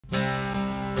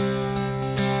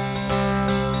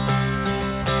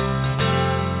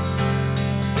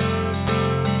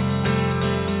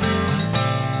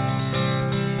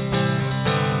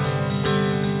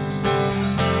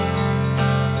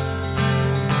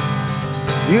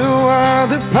You are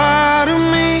the part of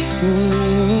me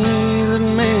that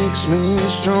makes me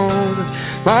stronger.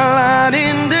 My light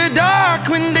in the dark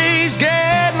when days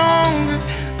get longer.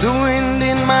 The wind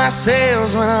in my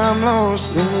sails when I'm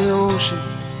lost in the ocean.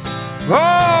 Oh,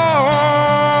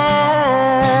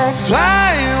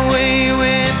 fly away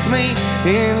with me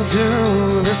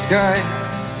into the sky.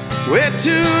 We're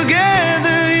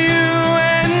together, you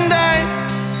and I.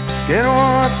 Forget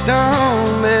what's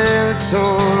down there, it's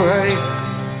alright.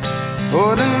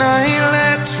 For tonight,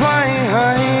 let's fly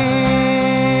high.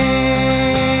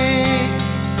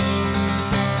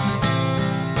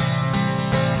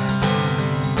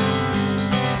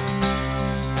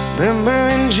 Remember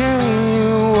in June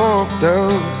you walked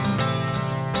out.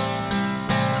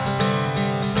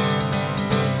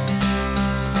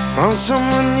 Found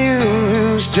someone new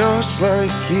who's just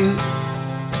like you.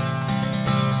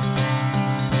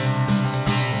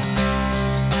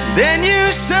 Then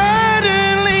you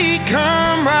suddenly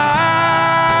come round.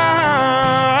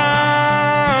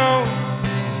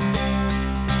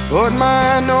 Put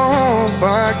my note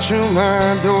back through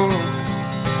my door.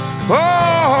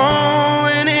 Oh,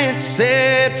 and it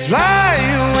said, fly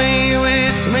away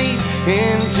with me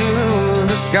into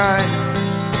the sky.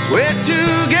 We're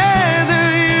together,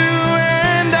 you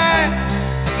and I.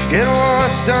 Forget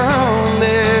what's down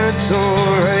there, it's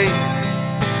alright.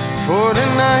 For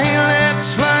tonight,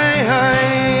 let's fly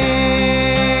high.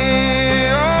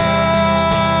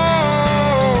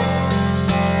 Oh,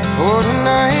 for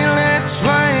tonight, let's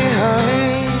fly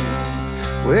high.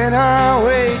 When I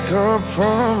wake up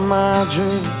from my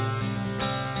dream,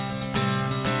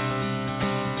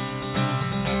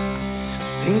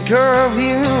 think of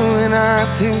you and I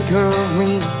think of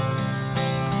me.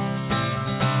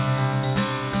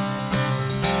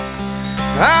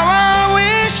 How I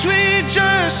wish we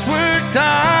just worked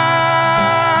out.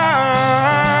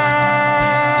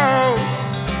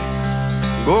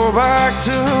 Go back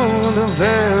to the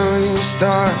very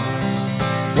start.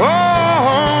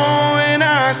 Oh, and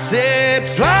I said,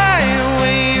 fly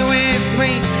away with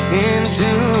me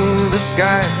into the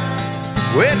sky.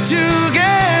 We're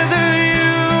together,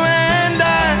 you and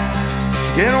I.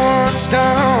 Forget what's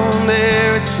down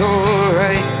there, it's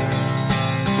alright.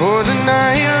 For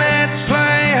tonight, let's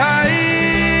fly high.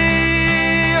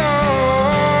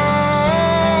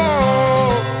 Oh,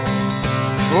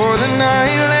 for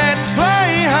tonight, let's fly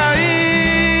high.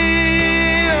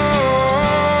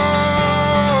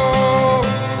 Oh,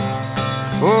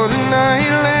 for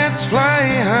tonight, let's fly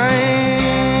high.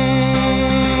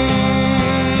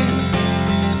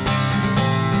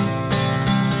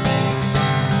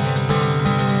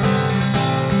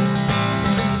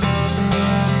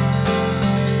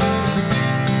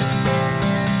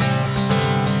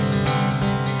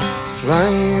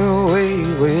 Fly away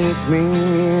with me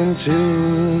into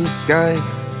the sky.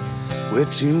 We're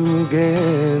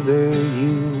together,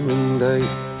 you and I.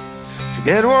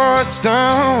 Forget what's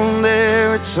down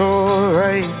there, it's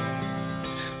alright.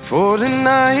 For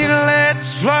tonight,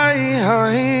 let's fly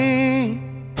high.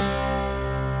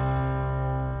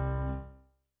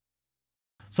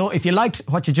 So if you liked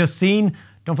what you just seen,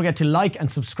 don't forget to like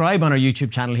and subscribe on our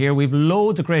YouTube channel here. We've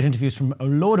loads of great interviews from a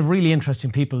load of really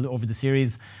interesting people over the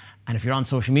series. And if you're on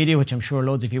social media, which I'm sure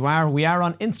loads of you are, we are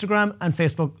on Instagram and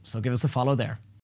Facebook, so give us a follow there.